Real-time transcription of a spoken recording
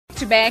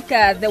to back.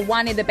 The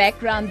one in the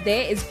background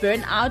there is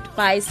Burnout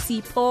by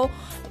Sipho.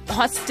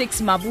 Hot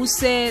Sticks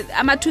Mabuse.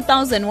 I'm at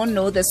 2000 won't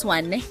know this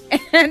one.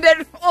 And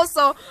then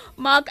also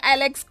Mark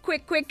Alex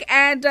Quick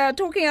and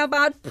talking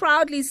about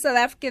proudly South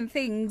African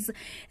things.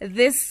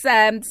 This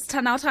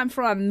now time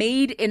for our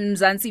Made in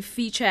Mzansi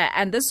feature,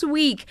 and this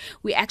week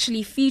we're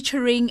actually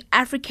featuring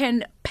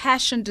African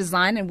Passion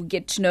Design, and we'll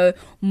get to know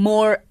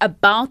more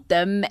about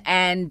them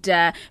and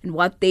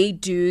what they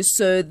do.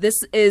 So this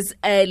is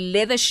a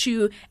leather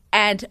shoe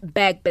and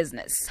bag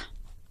business.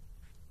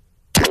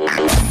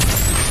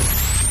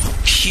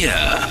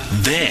 Here,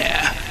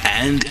 there,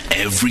 and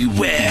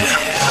everywhere.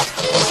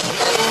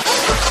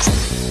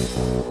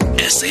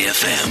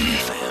 SAFM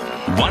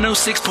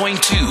 106.2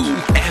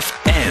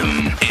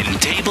 FM in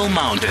Table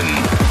Mountain.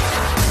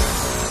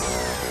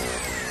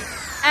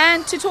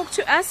 And to talk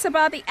to us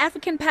about the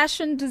African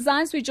Passion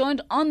Designs, we're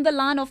joined on the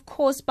line, of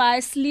course, by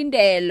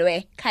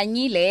Zanele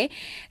Khanyile.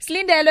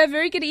 Zanele,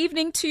 very good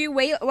evening to you.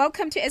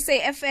 Welcome to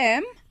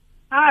SAFM.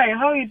 Hi,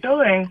 how are you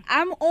doing?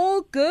 I'm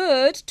all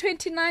good. Day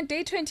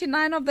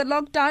 29 of the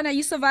lockdown. Are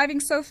you surviving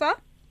so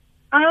far?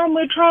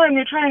 We're trying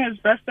as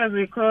best as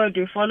we could.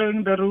 We're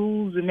following the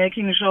rules. We're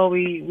making sure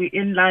we're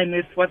in line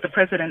with what the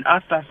president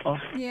asked us for.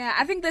 Yeah,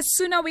 I think the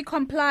sooner we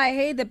comply,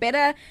 hey, the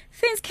better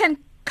things can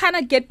kind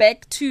of get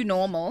back to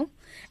normal.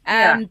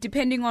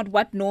 Depending on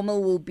what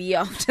normal will be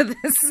after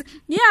this.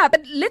 Yeah,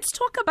 but let's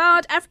talk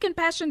about African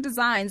Passion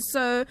Designs.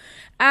 So,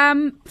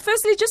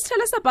 firstly, just tell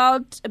us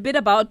a bit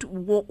about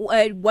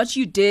what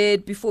you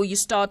did before you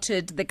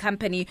started the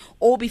company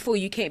or before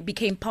you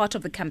became part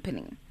of the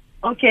company.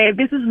 Okay,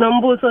 this is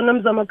Nombuso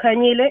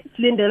Khanyile,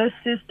 Zanele's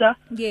sister,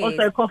 yes.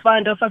 Also a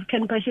co-founder of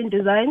African Passion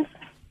Designs.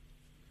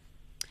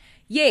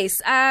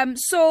 Yes,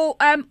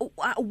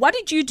 what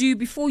did you do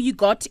before you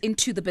got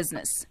into the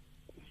business?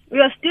 We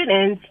are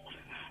students.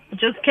 We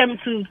just came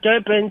to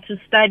Durban to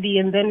study,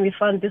 and then we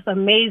found this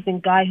amazing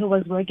guy who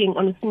was working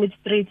on Smith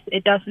Street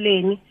at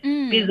Aslane.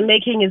 He's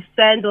making his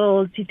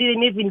sandals. He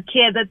didn't even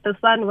care that the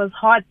sun was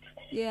hot.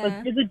 Yeah. He was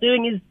busy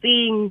doing his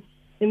thing.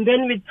 And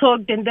then we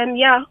talked, and then,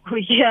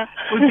 we're here.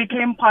 We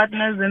became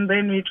partners, and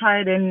then we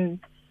tried and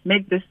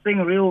make this thing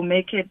real,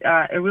 make it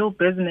a real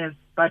business.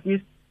 But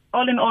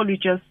all in all, we're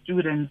just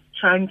students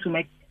trying to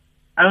make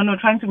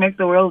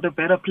the world a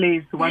better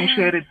place, one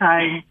shoe at a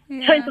time.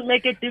 Yeah. Trying to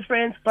make a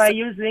difference by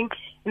using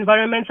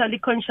environmentally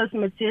conscious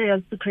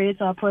materials to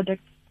create our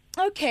products.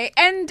 Okay,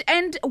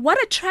 and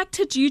what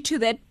attracted you to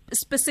that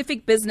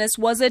specific business?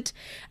 Was it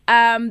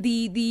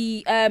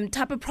the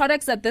type of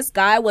products that this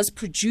guy was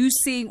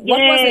producing?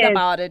 What was it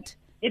about it?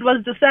 It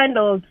was the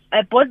sandals.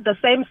 I bought the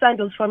same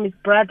sandals from his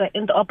brother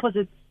in the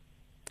opposite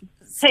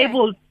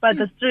table by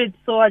the street,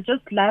 so I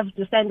just loved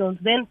the sandals.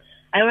 Then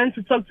I went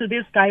to talk to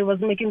this guy who was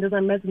making these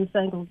amazing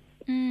sandals.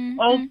 Mm-hmm.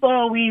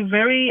 Also, we're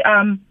very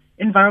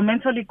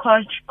environmentally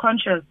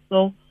conscious,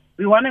 so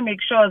we want to make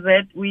sure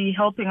that we're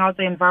helping out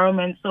the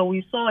environment. So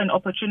we saw an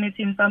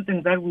opportunity in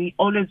something that we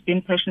always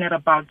been passionate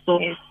about. So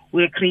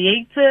we're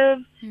creative.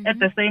 At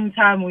the same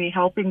time, we're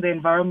helping the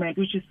environment,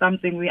 which is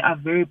something we are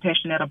very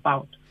passionate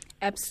about.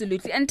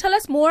 Absolutely. And tell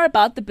us more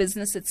about the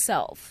business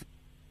itself.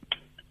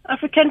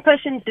 African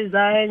Passion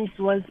Designs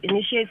was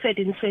initiated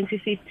in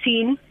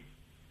 2015.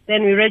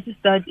 Then we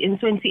registered in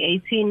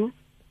 2018.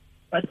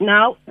 But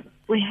now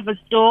we have a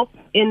store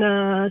in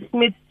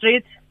Smith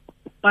Street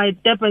by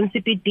Durban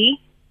CPD.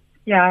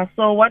 Yeah,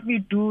 so what we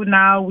do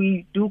now,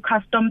 we do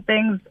custom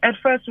things. At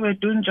first, we were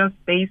doing just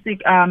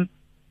basic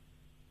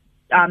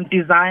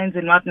designs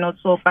and whatnot.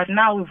 But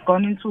now we've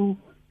gone into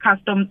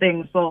custom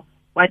things. So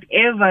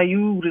whatever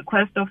you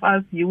request of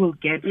us, you will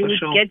get for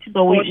sure.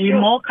 So we're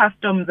more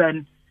custom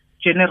than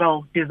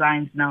general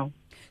designs now.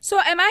 So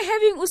am I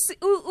having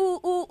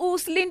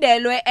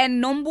Zanele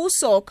and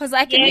Nombuso? Because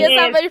I can hear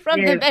somebody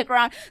from the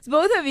background. It's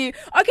both of you.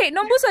 Okay,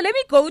 Nombuso, let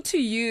me go to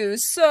you.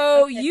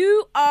 So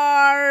you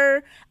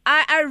are...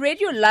 I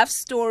read your love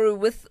story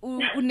with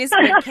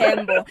Unisme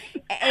Kembo.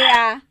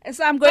 Yeah,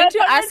 so I'm going to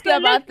ask you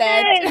about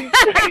that.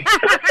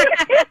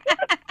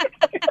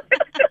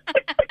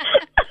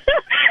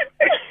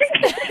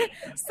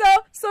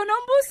 So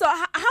Nombuso,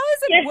 how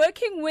is it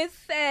working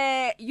with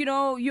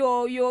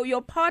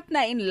your partner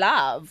in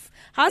love?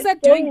 How's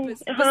that doing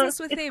business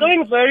with him? It's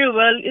going very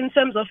well in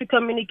terms of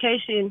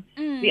communication.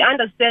 We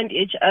understand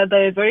each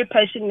other, very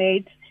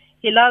passionate.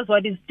 He loves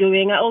what he's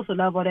doing. I also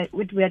love what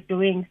we are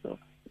doing. So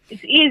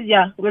it's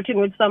easier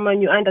working with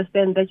someone you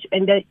understand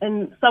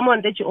and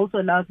someone that you also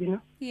love,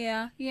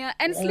 Yeah.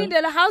 And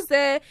Zanele, how's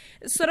the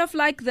sort of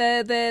like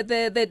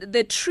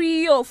the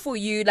trio for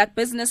you, like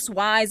business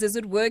wise? Is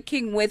it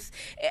working with?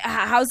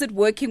 How's it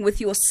working with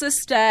your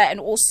sister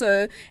and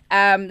also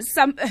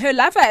her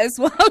lover as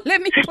well?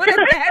 Let me put it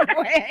that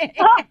way.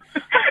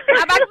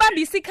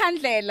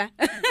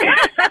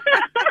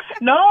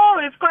 No,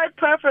 it's quite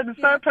perfect.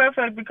 It's so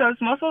perfect because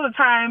most of the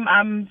time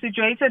I'm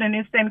situated in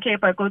Eastern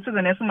Cape. I go to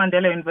the Nelson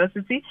Mandela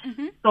University.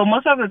 So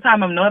most of the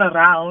time I'm not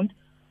around,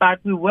 but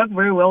we work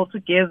very well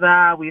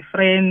together. We're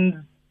friends.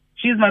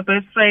 She's my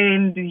best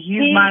friend.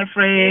 He's my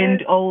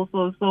friend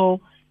also.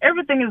 So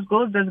everything is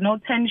good. There's no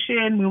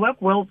tension. We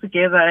work well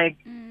together. Like,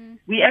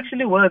 we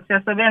actually work.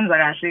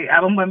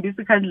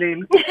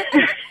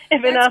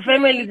 Even our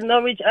families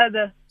know each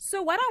other.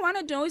 So what I want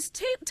to know is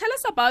tell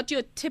us about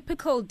your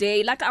typical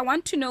day. Like, I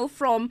want to know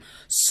from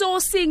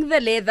sourcing the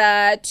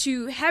leather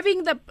to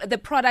having the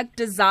product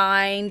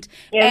designed,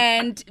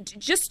 and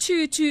just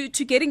to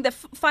getting the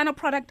final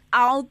product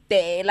out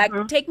there. Like,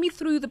 take me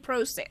through the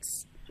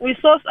process. We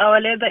source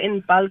our leather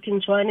in bulk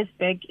in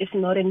Johannesburg, if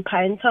not in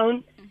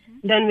Pinetown.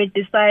 Then we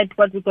decide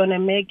what we're going to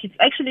make. It's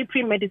actually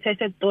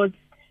premeditated thoughts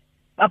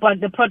about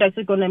the products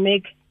we're going to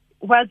make.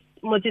 What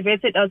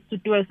motivated us to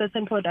do a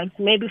certain product?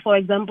 Maybe, for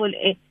example,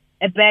 a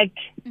bag.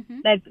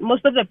 Like,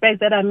 most of the bags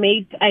that I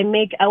make,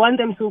 I want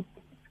them to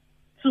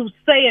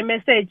say a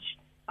message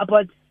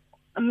about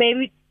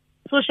maybe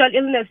social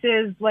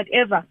illnesses,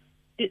 whatever.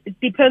 It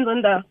depends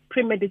on the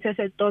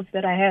premeditated thoughts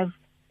that I have.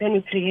 Then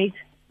we create.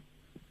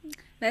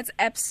 That's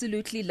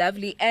absolutely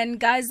lovely. And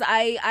guys,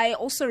 I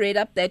also read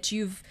up that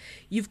you've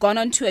gone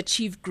on to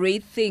achieve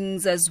great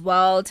things as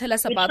well. Tell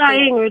us about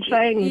We're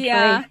trying.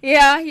 Yeah.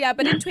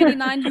 But in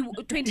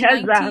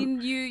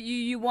 2019,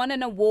 you won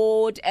an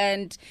award,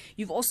 and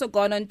you've also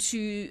gone on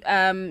to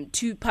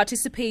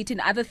participate in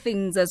other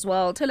things as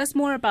well. Tell us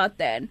more about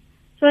that.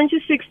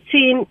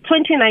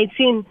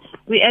 2019,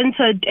 we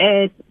entered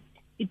a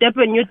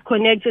Durban Youth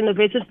Connect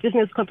Innovative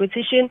Business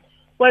Competition,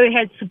 where we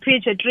had to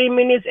pitch a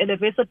 3-minute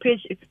elevator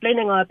pitch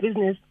explaining our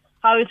business,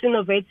 how it's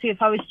innovative,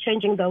 how it's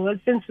changing the world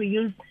since we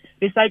use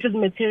recycled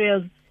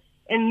materials.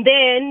 And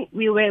then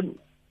we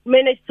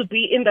managed to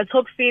be in the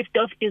top 50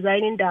 of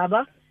Design in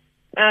Daba.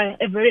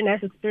 A very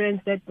nice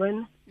experience that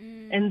one.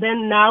 And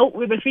then now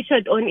we were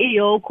featured on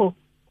Iyoko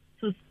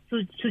to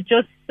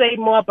just say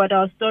more about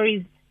our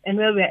stories and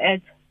where we're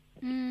at.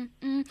 And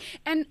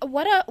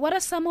what are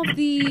some of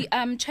the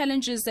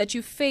challenges that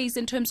you face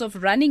in terms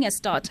of running a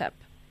startup?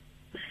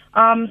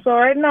 So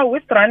right now,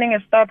 with running a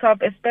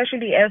startup,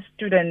 especially as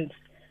students,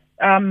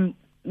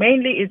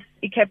 mainly it's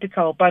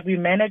e-capital, but we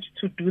managed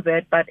to do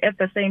that. But at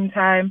the same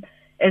time,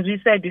 as we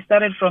said, we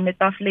started from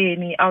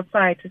Etafleni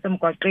outside to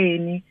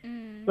Semgwaqeni.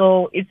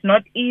 So it's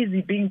not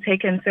easy being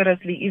taken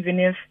seriously, even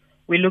if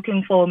we're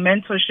looking for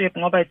mentorship.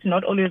 But it's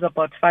not always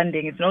about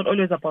funding. It's not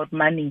always about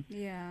money.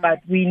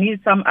 But we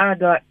need some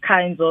other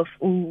kinds of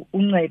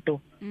uncedo,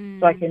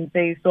 so I can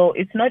say. So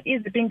it's not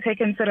easy being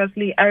taken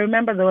seriously. I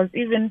remember there was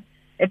even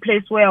a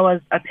place where I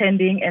was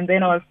attending, and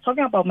then I was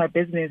talking about my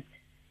business.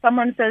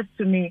 Someone says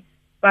to me,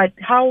 but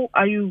how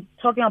are you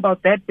talking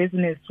about that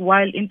business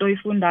while into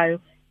ifundayo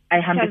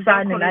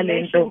ayihambisani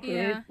nalento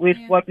with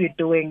what we're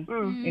doing?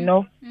 You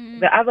know,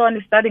 the other one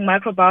is studying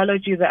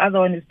microbiology, the other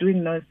one is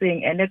doing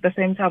nursing, and at the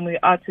same time we're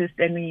artists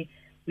and we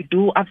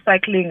do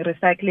upcycling,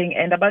 recycling,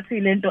 and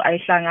abati lento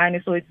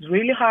ayihlangani. So it's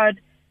really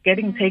hard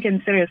getting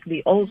taken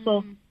seriously.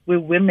 Also, we're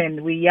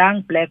women, we're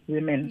young black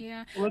women.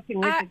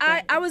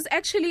 I was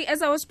actually,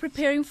 as I was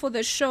preparing for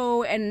the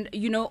show and,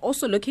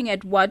 also looking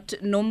at what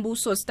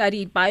Nombuso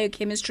studied,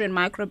 biochemistry and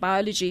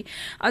microbiology,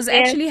 I was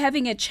actually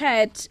having a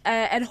chat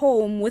at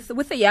home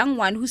with a young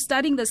one who's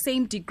studying the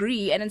same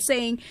degree and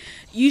saying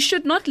you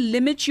should not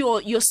limit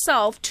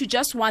yourself to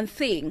just one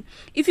thing.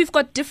 If you've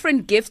got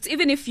different gifts,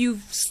 even if you're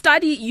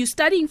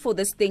studying for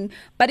this thing,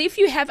 but if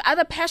you have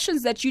other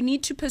passions that you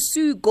need to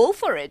pursue, go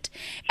for it.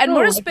 And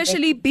more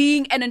especially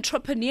being an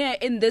entrepreneur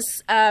in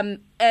this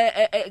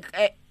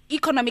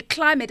economic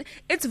climate,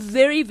 it's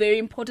very, very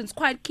important. It's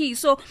quite key.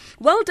 So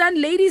well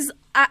done, ladies,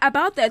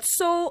 about that.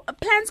 So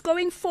plans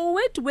going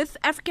forward with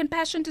African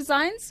Passion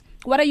Designs,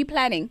 what are you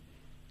planning?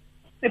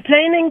 We're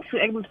planning to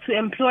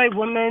employ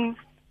women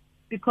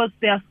because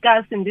they are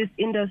scarce in this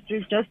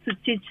industry, just to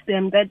teach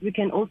them that we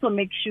can also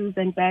make shoes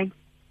and bags.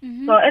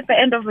 So at the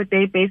end of the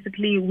day,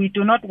 basically, we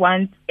do not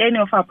want any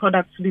of our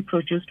products to be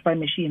produced by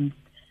machines.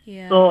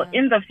 So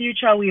in the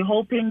future, we're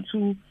hoping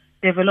to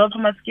develop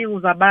some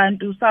skills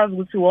abantu sazi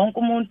ukuthi wonke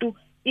umuntu,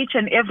 each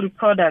and every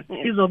product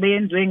izobe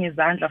yenziwe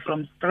ngezandla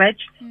from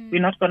scratch. We're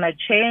not going to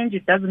change.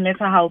 It doesn't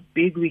matter how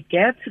big we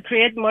get. To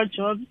create more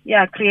jobs.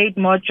 Create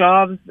more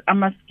jobs,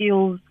 our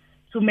skills,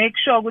 to make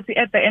sure that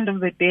at the end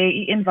of the day,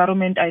 the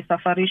environment is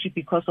suffering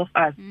because of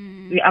us.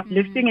 We're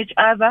uplifting each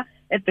other,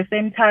 at the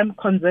same time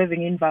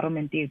conserving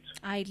environment.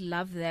 I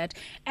love that.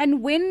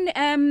 And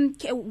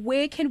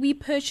where can we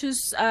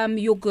purchase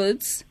your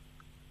goods?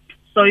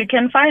 So you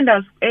can find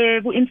us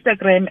on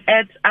Instagram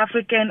at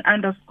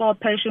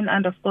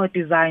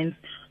African_passion_designs.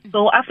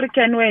 So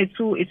African way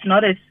too, it's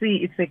not a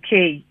C, it's a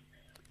K.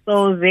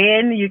 So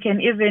then you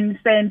can even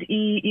send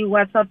a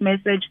WhatsApp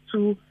message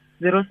to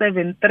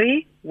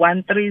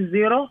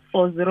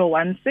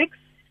 073-130-4016.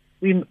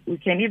 We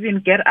can even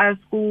get us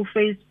to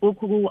Facebook,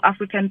 who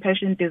African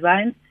Passion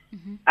Designs,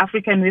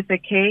 African with a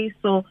K.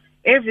 So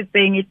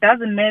everything, it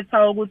doesn't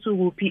matter who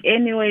to be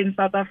anywhere in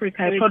South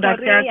Africa.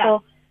 Product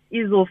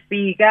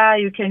izofika,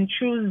 you can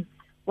choose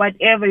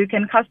whatever. You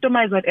can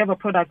customize whatever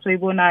product. So if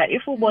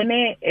you want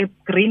a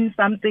green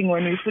something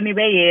when you funi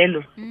be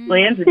yellow, so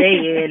yenze be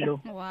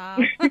yellow. Wow.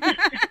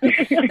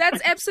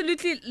 That's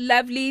absolutely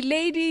lovely.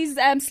 Ladies,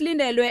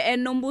 Zanele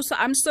and Nombuso,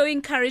 I'm so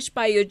encouraged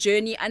by your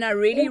journey, and I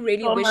really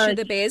wish you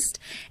the best.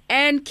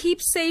 And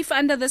keep safe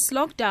under this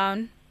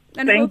lockdown.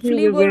 And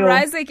hopefully we'll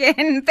rise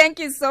again. Thank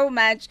you so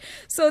much.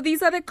 So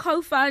these are the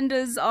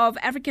co-founders of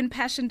African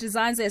Passion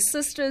Designs. They're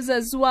sisters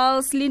as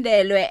well,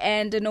 Zanele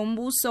and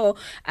Nombuso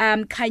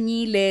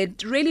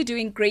Khanyile, really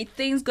doing great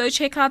things. Go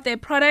check out their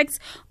products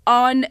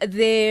on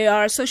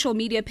their social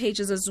media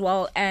pages as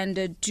well,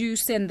 and do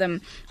send them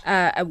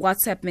a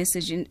WhatsApp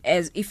message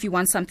as if you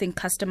want something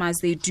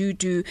customized. They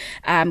do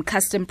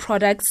custom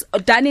products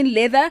done in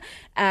leather,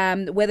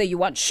 whether you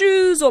want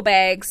shoes or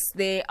bags.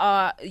 They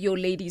are your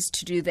ladies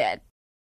to do that.